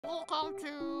Welcome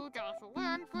to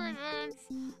Jocelyn Presents.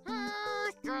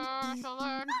 Here's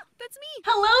Jocelyn. That's me.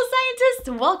 Hello,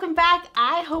 scientists! Welcome back.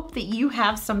 I hope that you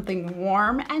have something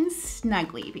warm and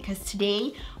snuggly because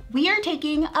today we are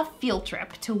taking a field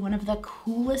trip to one of the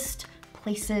coolest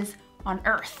places on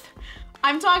Earth.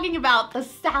 I'm talking about the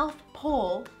South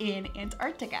Pole in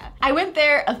Antarctica. I went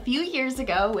there a few years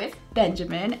ago with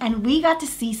Benjamin and we got to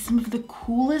see some of the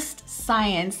coolest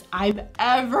science I've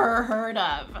ever heard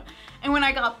of. And when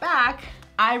I got back,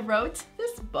 I wrote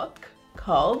this book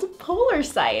called Polar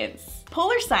Science.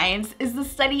 Polar science is the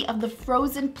study of the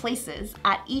frozen places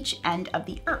at each end of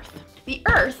the Earth. The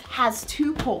Earth has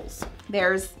two poles.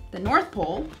 There's the North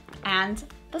Pole and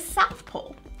the South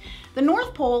Pole. The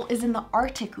North Pole is in the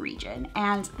Arctic region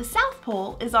and the South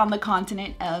Pole is on the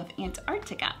continent of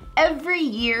Antarctica. Every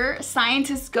year,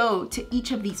 scientists go to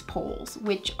each of these poles,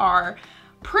 which are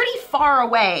pretty far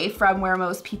away from where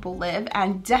most people live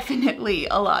and definitely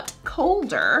a lot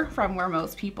colder from where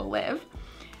most people live,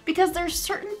 because there's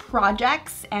certain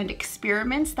projects and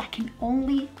experiments that can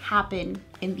only happen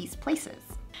in these places.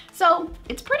 So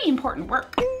it's pretty important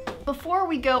work. Before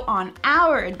we go on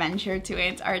our adventure to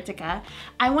Antarctica,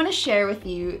 I want to share with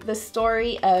you the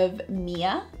story of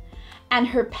Mia and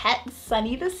her pet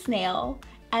Sunny the snail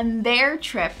and their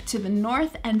trip to the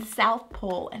North and South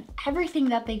Pole and everything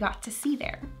that they got to see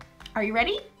there. Are you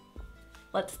ready?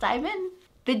 Let's dive in.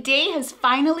 The day has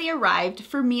finally arrived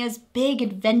for Mia's big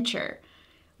adventure.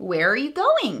 Where are you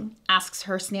going? Asks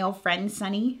her snail friend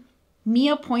Sunny.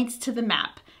 Mia points to the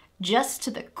map, just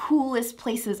to the coolest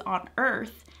places on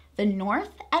Earth, the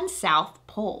North and South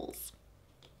Poles.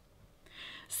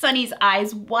 Sunny's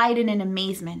eyes widen in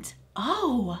amazement.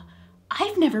 Oh,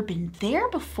 I've never been there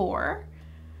before.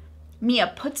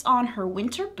 Mia puts on her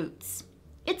winter boots.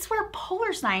 It's where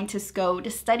polar scientists go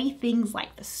to study things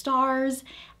like the stars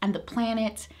and the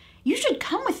planet. You should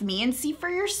come with me and see for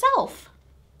yourself.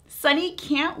 Sunny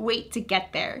can't wait to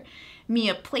get there.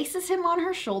 Mia places him on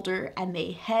her shoulder and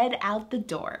they head out the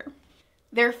door.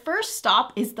 Their first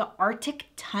stop is the Arctic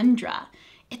tundra.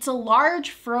 It's a large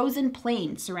frozen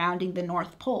plain surrounding the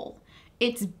North Pole.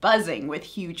 It's buzzing with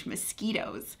huge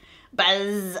mosquitoes.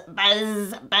 Buzz,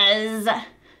 buzz, buzz.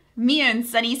 Mia and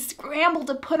Sunny scramble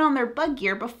to put on their bug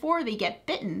gear before they get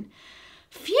bitten.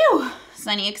 Phew,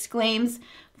 Sunny exclaims.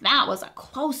 That was a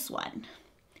close one.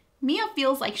 Mia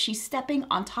feels like she's stepping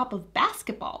on top of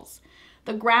basketballs.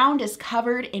 The ground is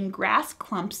covered in grass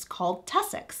clumps called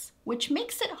tussocks, which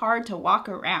makes it hard to walk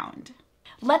around.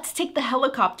 Let's take the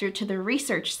helicopter to the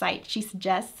research site, she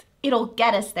suggests. It'll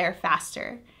get us there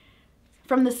faster.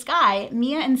 From the sky,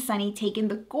 Mia and Sunny take in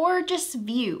the gorgeous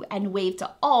view and wave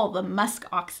to all the musk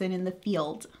oxen in the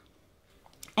field.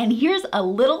 And here's a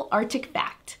little Arctic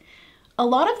fact. A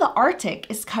lot of the Arctic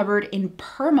is covered in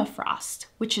permafrost,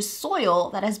 which is soil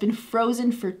that has been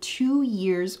frozen for 2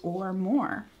 years or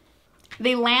more.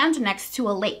 They land next to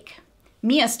a lake.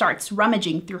 Mia starts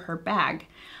rummaging through her bag.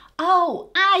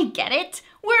 Oh, I get it.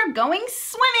 We're going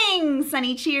swimming,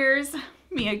 Sunny cheers.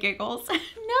 Mia giggles.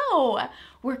 No,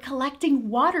 we're collecting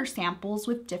water samples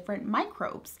with different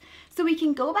microbes so we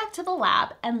can go back to the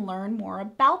lab and learn more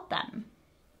about them.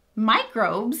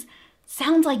 Microbes?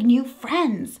 Sounds like new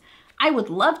friends. I would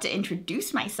love to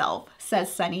introduce myself,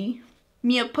 says Sunny.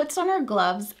 Mia puts on her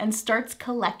gloves and starts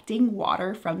collecting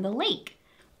water from the lake.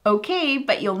 Okay,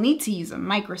 but you'll need to use a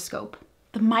microscope.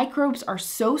 The microbes are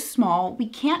so small we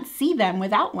can't see them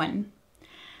without one.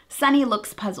 Sunny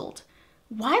looks puzzled.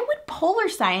 Why would polar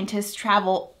scientists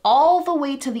travel all the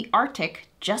way to the Arctic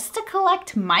just to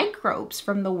collect microbes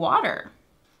from the water?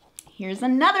 Here's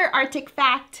another Arctic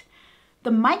fact.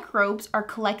 The microbes are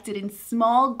collected in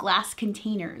small glass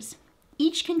containers.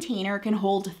 Each container can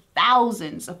hold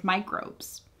thousands of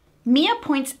microbes. Mia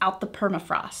points out the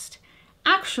permafrost.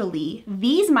 Actually,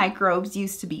 these microbes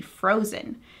used to be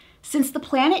frozen. Since the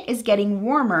planet is getting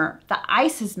warmer, the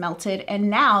ice has melted and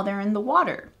now they're in the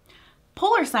water.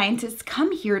 Polar scientists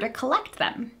come here to collect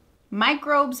them.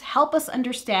 Microbes help us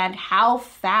understand how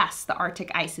fast the Arctic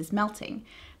ice is melting,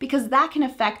 because that can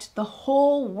affect the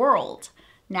whole world,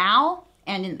 now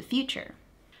and in the future.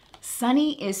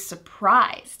 Sunny is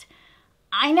surprised.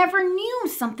 I never knew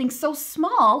something so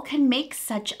small can make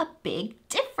such a big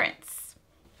difference.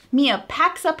 Mia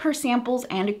packs up her samples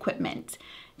and equipment.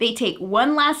 They take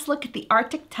one last look at the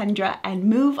Arctic tundra and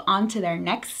move on to their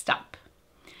next stop.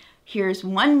 Here's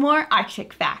one more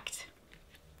Arctic fact.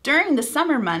 During the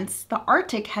summer months, the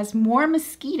Arctic has more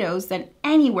mosquitoes than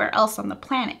anywhere else on the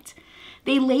planet.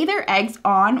 They lay their eggs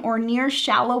on or near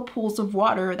shallow pools of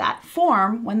water that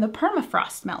form when the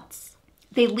permafrost melts.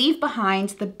 They leave behind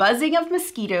the buzzing of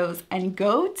mosquitoes and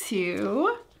go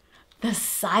to The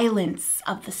silence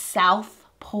of the South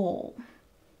Pole.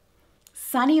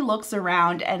 Sunny looks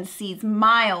around and sees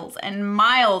miles and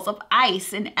miles of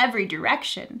ice in every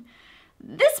direction.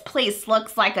 This place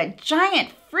looks like a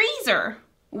giant freezer.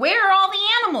 Where are all the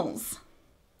animals?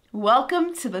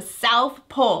 Welcome to the South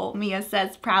Pole, Mia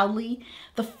says proudly,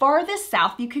 the farthest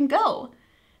south you can go.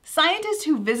 Scientists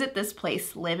who visit this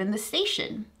place live in the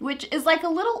station, which is like a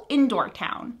little indoor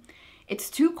town. It's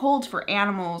too cold for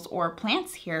animals or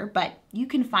plants here, but you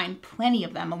can find plenty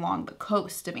of them along the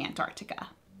coast of Antarctica.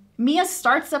 Mia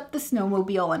starts up the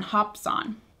snowmobile and hops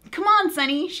on. Come on,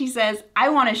 Sunny, she says, I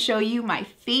want to show you my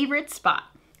favorite spot.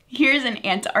 Here's an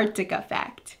Antarctica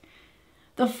fact.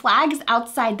 The flags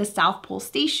outside the South Pole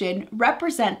Station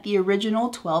represent the original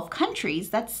 12 countries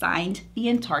that signed the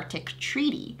Antarctic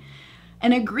Treaty,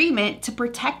 an agreement to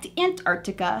protect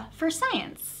Antarctica for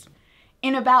science.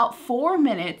 In about 4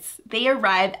 minutes, they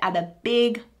arrive at a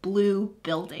big blue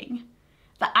building.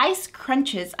 The ice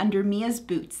crunches under Mia's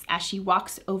boots as she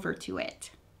walks over to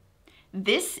it.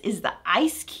 This is the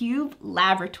Ice Cube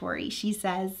Laboratory, she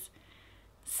says.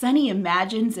 Sunny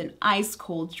imagines an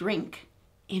ice-cold drink.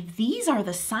 If these are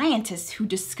the scientists who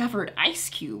discovered ice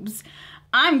cubes,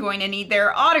 I'm going to need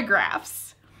their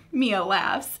autographs. Mia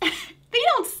laughs. They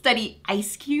don't study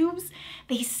ice cubes,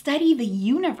 they study the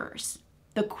universe.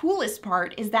 The coolest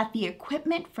part is that the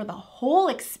equipment for the whole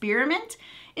experiment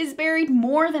is buried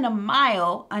more than a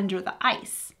mile under the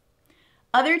ice.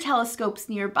 Other telescopes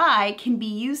nearby can be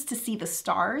used to see the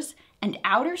stars and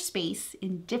outer space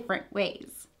in different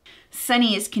ways.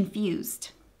 Sunny is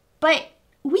confused. But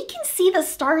we can see the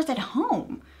stars at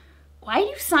home. Why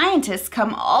do scientists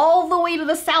come all the way to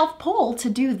the South Pole to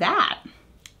do that?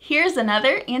 Here's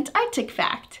another Antarctic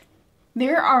fact.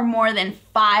 There are more than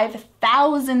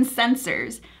 5,000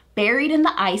 sensors buried in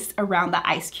the ice around the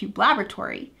Ice Cube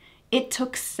Laboratory. It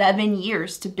took 7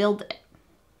 years to build it.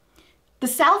 The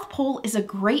South Pole is a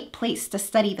great place to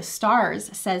study the stars,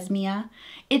 says Mia.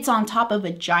 It's on top of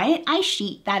a giant ice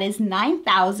sheet that is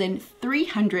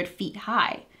 9,300 feet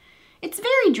high. It's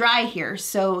very dry here,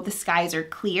 so the skies are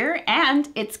clear and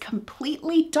it's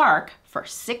completely dark for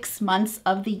 6 months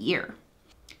of the year.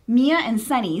 Mia and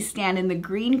Sunny stand in the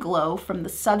green glow from the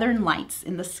southern lights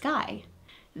in the sky.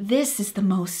 This is the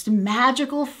most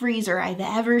magical freezer I've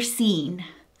ever seen,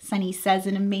 Sunny says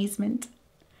in amazement.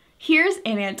 Here's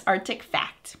an Antarctic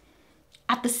fact.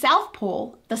 At the South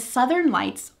Pole, the southern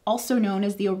lights, also known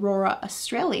as the aurora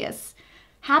australis,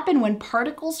 happen when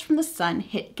particles from the sun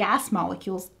hit gas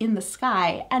molecules in the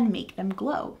sky and make them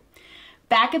glow.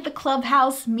 Back at the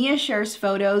clubhouse, Mia shares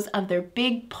photos of their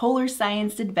big polar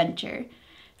science adventure.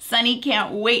 Sunny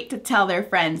can't wait to tell their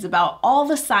friends about all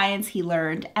the science he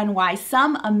learned and why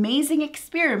some amazing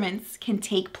experiments can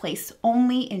take place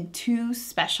only in 2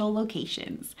 special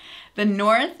locations, the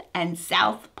North and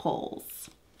South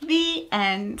Poles. The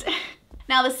end.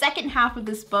 Now, the second half of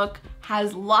this book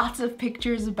has lots of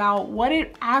pictures about what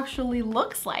it actually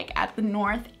looks like at the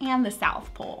North and the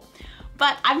South Pole,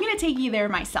 but I'm gonna take you there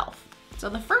myself. So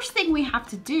the first thing we have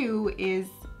to do is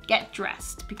get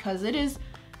dressed because it is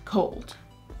cold.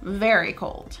 Very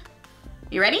cold.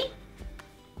 You ready?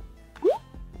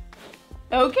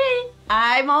 Okay,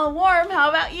 I'm all warm. How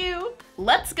about you?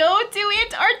 Let's go to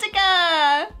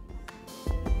Antarctica!